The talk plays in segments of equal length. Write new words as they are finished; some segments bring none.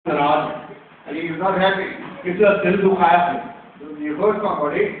he is not happy. किसी का दिल दुखाया है, You hurt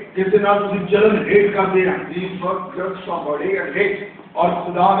somebody, जिससे ना तुझे जलन हेट कर दे, he hurt somebody and hate. और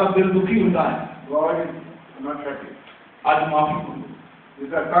खुदा का दिल दुखी होता है। God is not happy. आज माफी मांगो,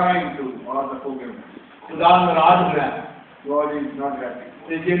 It's a time to ask the forgiveness. खुदा नाराज हो गया है, God is not happy.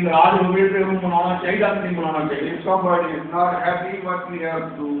 जे नाराज हो गए तो हम मनाना चाहिए या नहीं मनाना चाहिए? If somebody is not happy, what we have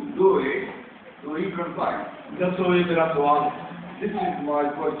to do is to reconcile. दोस्तों ये मेरा सवाल है This is my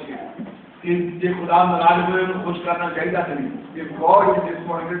question. कि जे खुदा नाराज हुए उन्हें खुश करना चाहिए या नहीं? If God is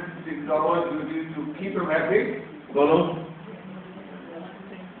disappointed, it is our duty to keep him happy. बोलो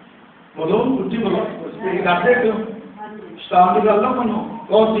बोलो, कुछ बोलो, डरते क्यों? शांति का अल्लाह बनो,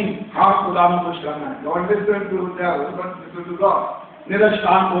 कौन सी? हाँ, खुदा में खुश करना है। Don't listen to the devil, but listen to God. मेरा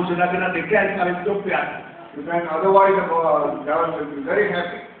शान पहुंचना के ना देखा है सारे चुप पे आते, Then otherwise the devil will be very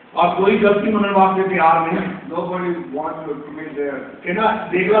happy. और कोई गलती मनने वास्ते तैयार नहीं है Nobody wants to commit their. कि ना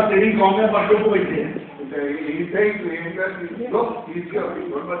देखला तेरी कौम में बच्चों को बैठे हैं, He is saying to him that look, he's here,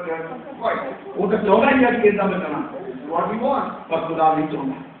 but they are quiet. वो तो चाहता ही है कि ऐसा में करना, What we want, पर खुदा नहीं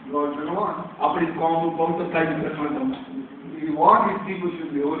चाहता। God doesn't want. अपनी कौम को बहुत सच्चाई में रखना चाहता, We want his people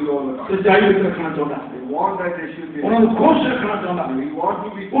should be holy all the time. सच्चाई में रखना चाहता, We want that they should be. उन्हें खुश रखना चाहता, We want to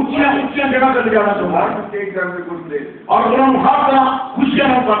be. ऊंचियां ऊंचियां जगह पर ले जाना We चाहता want to take them to good place. और उन्हें हर तरह खुशियां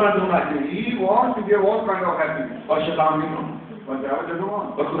करना चाहता है, He wants to give all kind of happiness. और शैतान नहीं चाहता, But the devil doesn't want.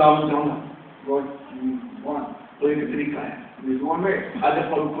 पर खुदा नहीं चाहता। God wants. तो एक तरीका है, There is one way. आज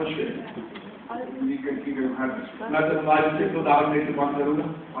पर खुश करें। We can keep him happy. मैं तो बाइबल से उदाहरण देकर बात करूंगा,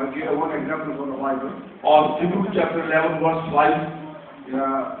 I'll give one example from the Bible. और Hebrew chapter 11 verse 5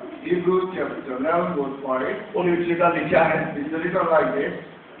 Hebrews chapter 11 verse 5. और ये सीधा लिखा है, It's written like this.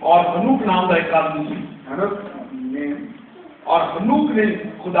 और हनूक नाम का एक आदमी थी, Another name. और हनूक ने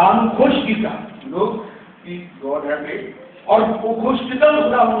खुदा को खुश किया, Look, he God happy. और वो खुश कितना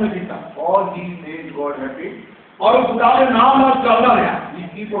खुदा ने किया, All he made God happy. और वो खुदा के नाम पर चलता रहा, He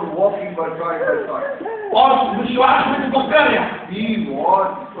keep on walking by side by side. और विश्वास में पक्का रहा, He was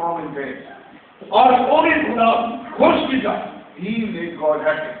strong in faith. और वो भी खुदा खुश किया। He made God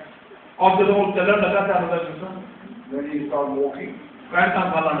happy. और जब वो चलने लगा था मतलब When he started walking,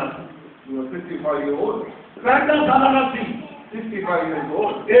 65 साल का, he was 55 years old. 65 साल का थी, 65 years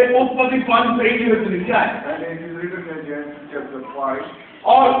old. एक उत्पत्ति 5:23 में लिखा है, And it is written in Genesis chapter 5.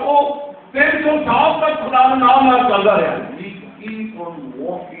 और वो 300 साल तक खुदा के नाम पर चलता रहा, He keep on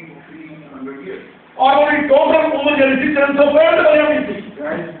walking 300 years. और वो टोटल उम्र जैसी 365 बनी थी,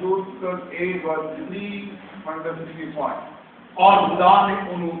 And his total age was 365. और खुदा ने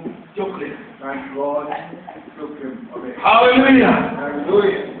उन्हें चुक लिया। And God took him away. Hallelujah.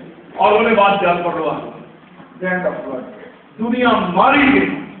 Hallelujah. और उन्हें बात जान पड़ रहा, Then the flood came. दुनिया मारी गई,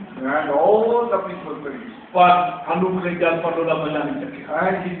 And all the people perished. पर हनूक ने जल पर लोला बजा नहीं सके,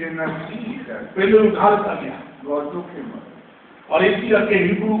 And he did not see that. पहले उठा लेता गया, God took him away. और इसी करके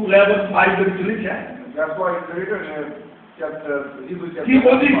हिब्रू 11:5 में लिखा है That's why it's written in chapter, Hebrews कि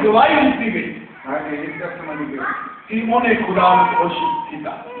chapter उसकी 1. गवाही दी गई And his testimony given. कि उन्हें खुदा को खुश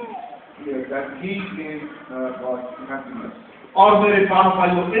किया। Yes, that he gave God happiness. और मेरे पास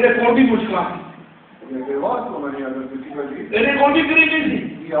भाइयों, इन्हें कौन सी मुश्किल थी, Yes, there was so many other difficulties. इन्हें कौन सी गरीबी थी,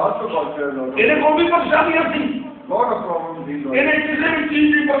 He also got there a lot इन्हें कौन सी परेशानियां थी, of problems. He got. इन्हें किसी भी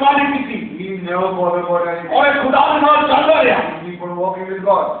चीज की परवाह नहीं की थी, He never bothered about anything. और एक खुदा के नाम चलता रहा, He keep on walking with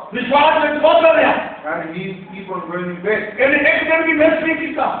God. विश्वास में चलता रहा, And he keep on growing in faith. इन्हें एक दिन भी मिस नहीं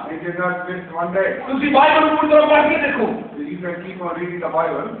किया। He did not miss one day. तुसी बाइबल पूरी तरह पढ़ के देखो, You can keep on reading the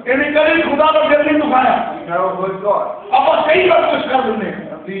Bible. इन्हें कभी खुदा का दिल नहीं दुखाया, He never heard God. अब कई बार कुछ कर दूंगे,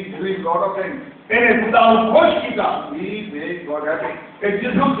 And he doing lot of things. इन्हें खुदा को खुश किया, He made God happy. एक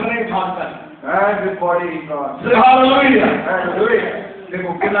जिस्म करे खानकर, And his body he got. Hallelujah. Hallelujah.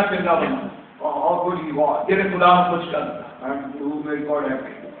 देखो कितना चंगा बना, How good he was. इन्हें खुदा को खुश कर दिया। And who made God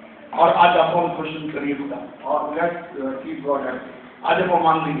happy. और आज आप और खुश करिए खुदा, Let's keep God happy. आज आप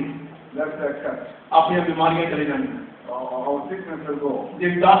मान लीजिए Let's accept. अपनी बीमारियां चली जाएंगी, Our sickness will go. ये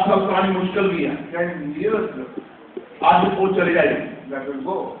 10 साल पुरानी मुश्किल भी है, 10 years आज वो चली जाएगी, that will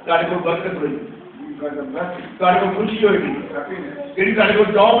go. तारे को बरकत होगी, You got the blessing, तारे को खुशी होगी, happiness. यदि तारे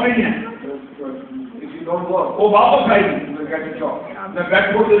को जॉब नहीं है If you don't work, वो वापस आएगी। you will get a job. मैं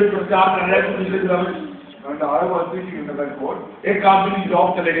बैकबोर्ड से प्रचार कर रहा हूँ पिछले दिनों में, And I was preaching in the backboard, एक आदमी की जॉब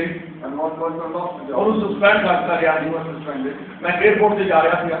चले गई and one person lost the और job. उसे सस्पेंड करता गया। He was suspended. मैं एयरपोर्ट से जा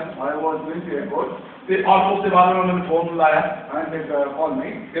रहा था, I was going to airport, फिर और उसके बाद में उन्होंने फोन लाया, and they called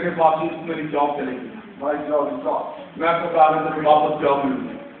me. मेरे पास मेरी जॉब चली गई, My job is lost. मैं आपको कहा मैं वापस जॉब मिल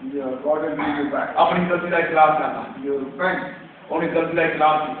गई। God will bring you back. अपनी गलती का इकरार करना, You repent. उन्हें गलती का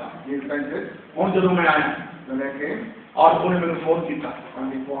इकरार किया। He repented. हूँ जदों मैं आया When I came, और उन्हें मैंने फोन किया,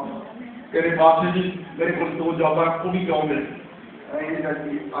 and he phoned. तेरे पास जी मेरे को 2 जॉब वो भी क्यों मिले And he said,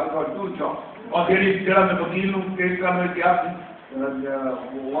 I got 2 jobs. और जेड़ा मैं वकील नु केस करने क्या थी And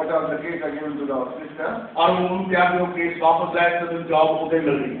what are the case I given to the sister? और वो उन क्या वो केस वापस लाए तो जॉब उधे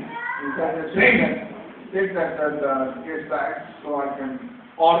मिल रही है He said, take that case back so I can.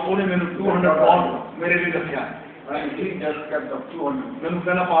 और उन्हें मैंने 200 पाउंड मेरे लिए रखा And he just kept up 200. मैंने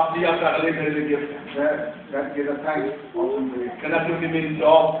कहना पास जी आपका अगले मेरे लिए gift That gave a thanks also to him. कहना क्योंकि मेरी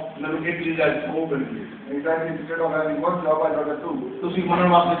जॉब मैंने एक चीज आज वो बन गई He said, instead of having 1 job, I got a 2. तुसी मनन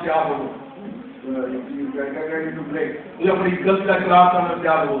वास्ते तैयार हो You get ready to break. ये अपनी गलती का खिलाफ करने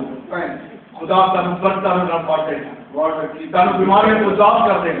तैयार हो Fine. खुदा तानु बरता ना पाटे God will keep तानु बीमारियों को साफ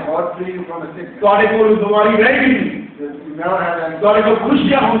कर देगा God free you from the sickness. ਤੁਹਾਡੇ ਕੋਲ ਬਿਮਾਰੀ रहेगी नहीं You never have any. ਤੁਹਾਡੇ ਕੋਲ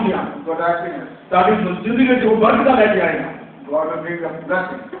ਖੁਸ਼ੀਆਂ ਹੋਣਗੀਆਂ You got happiness. ਤੁਹਾਡੀ ਜ਼ਿੰਦਗੀ ਵਿੱਚ ਉਹ ਬਰਕਤਾਂ ਲੈ ਕੇ ਆਏਗਾ God will bring the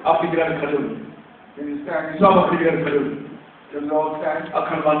blessing. ਆਪਣੀ ਜਗ੍ਹਾ ਤੇ ਖੜੇ ਹੋ Can you stand? ਸਭ ਆਪਣੀ ਜਗ੍ਹਾ ਤੇ ਖੜੇ ਹੋ Can you all stand?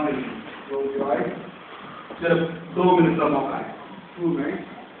 ਅੱਖਾਂ ਬੰਦ ਕਰੋ Close your eyes. सिर्फ 2 मिनट का मौका है 2 minutes.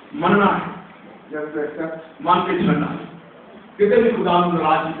 मनना है Just to accept. मान के छोड़ना है कितने भी खुदा ने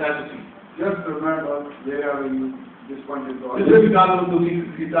नाराज किया है तुसी Just remember wherever you disappointed God. कितने भी खुदा ने दुखी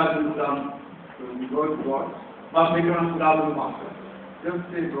किया है खुदा So you go to God. बस मैं कहना खुदा को माफ कर Just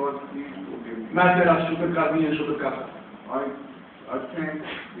say, God, please forgive me. मैं तेरा शुक्र करनी है शुक्र कर I thank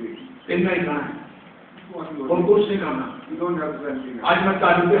you. इतना ही कहना है What you और do? कुछ नहीं करना You don't have to do anything else. आज मैं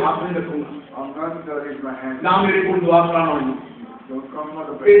ताली पे हाथ नहीं रखूंगा I'm not going to raise my hand. ना मेरे को दुआ कराना होगी Don't come for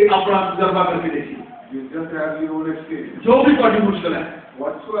the ये prayer. अपना तजर्बा करके देखिए You just have your own experience. जो भी तुम्हारी मुश्किल है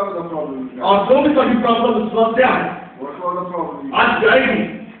Whatsoever the problem is, और जो भी तुम्हारी प्रॉब्लम समस्या है whatsoever the problem is, आज जाएगी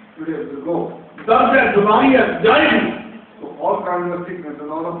today will go. दर्द है बीमारी है जाएगी So all kinds of sickness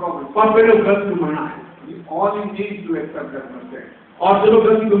and all the problems, पर पहले गलती को मानना है all you need to accept that mistake. और जब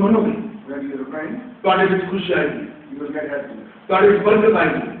गलती को मानोगे When you repent, तुम्हारे बीच खुशी आएगी you will get happiness. तुम्हारे बीच बरकत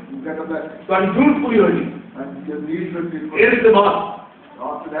आएगी You get a blessing. तुम्हारी जरूरत पूरी होगी And your needs will be इसके fulfilled. बाद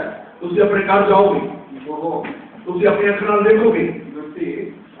After that, तुझे अपने घर जाओगे you go home. तुझे अपने अखराल देखोगे You will see,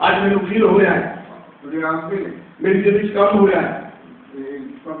 आज मैंने फील हो रहा है today I'm feeling. मेरी जिंदगी कम हो रहा है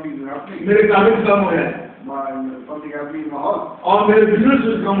Something is happening. मेरे कागज कम हो रहा है Something happening in my house. और मेरे बिजनेस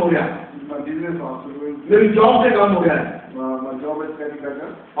से कम हो रहा है My business also going. मेरी जॉब से कम हो रहा है My job is getting better.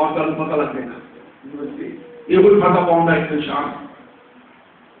 और कल पता लग जाएगा You will see. ये कोई फटा पाउंड है एक निशान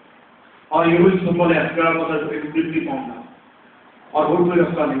और ये कोई सिंबल है मेरा मतलब एक डिग्री पाउंड है और और कोई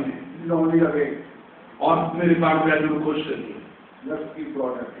रास्ता नहीं है This is only a way. और मेरे पास में जो खुश करिए Just keep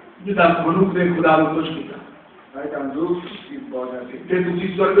God happy. जितना मनुष्य ने खुदा को खुश किया Right, and do keep God happy. कि तुम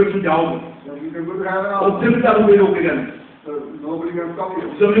स्वर्ग में जाओगे So you can go to heaven और now. दिन का रुपये रोकेगा नहीं So nobody can stop you.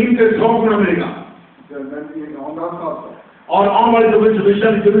 जमीन से 100 गुना मिलेगा So then you on the also. और आने वाले समय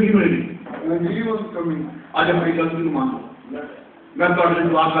हमेशा की जिंदगी मिलेगी When he was coming, आज अपनी गलती को मानो मैं तो अपने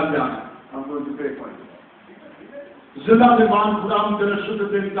दुआ कर जा I'm going to pray for you. जिंदा विमान खुदा तेरा शुक्र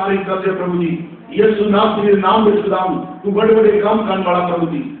तेरी तारीफ करते हैं प्रभु जी यीशु नाम तेरे नाम में खुदा तू बड़े बड़े काम करने वाला प्रभु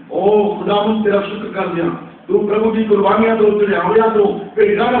जी ओ खुदा तेरा शुक्र कर दिया तू प्रभु जी कुर्बानियां दो तेरे आविया दो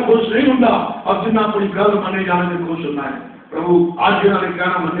तेरे गाना खुश नहीं होता अब जिन्ना अपनी गल मने जाने में खुश होना है प्रभु आज जिन्होंने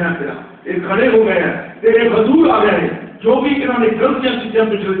कहना मनिया तेरा ये खड़े हो गए हैं तेरे हजूर आ गए हैं जो भी इन्होंने गलतियां कीतियां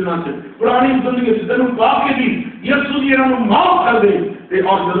पिछले दिनों से पुरानी जिंदगी से तेन पाप के दी यीशु जी इन्होंने माफ कर दे ते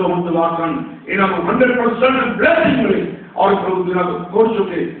और जब हम दुआ करन इन्होंने 100% ब्लेसिंग मिले और प्रभु जिन्हों को खुश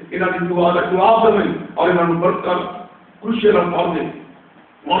होके इन्होंने दुआ का जवाब देवे और इन्होंने बरकत खुशी रख पाओ दे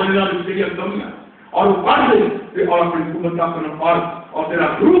और इन्होंने तेरी कमियां और वो पढ़ दे ते और अपनी हुकूमत का पार और तेरा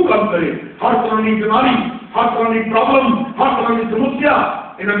रूप काम करे हर तरह की बीमारी हर तरह की प्रॉब्लम हर तरह की समस्या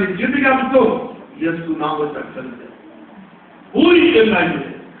इन्होंने जिंदगी में तो यीशु नाम में तक चल पूरी चेन्नई में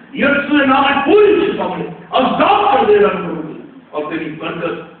यीशु के नाम में पूरी शिक्षा में आजाद कर दे रहा हूं और तेरी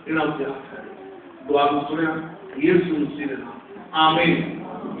बरकत इनाम से आता है दुआ को सुने यीशु मसीह के नाम आमीन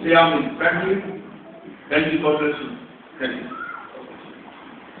से आमीन thank you God bless you thank you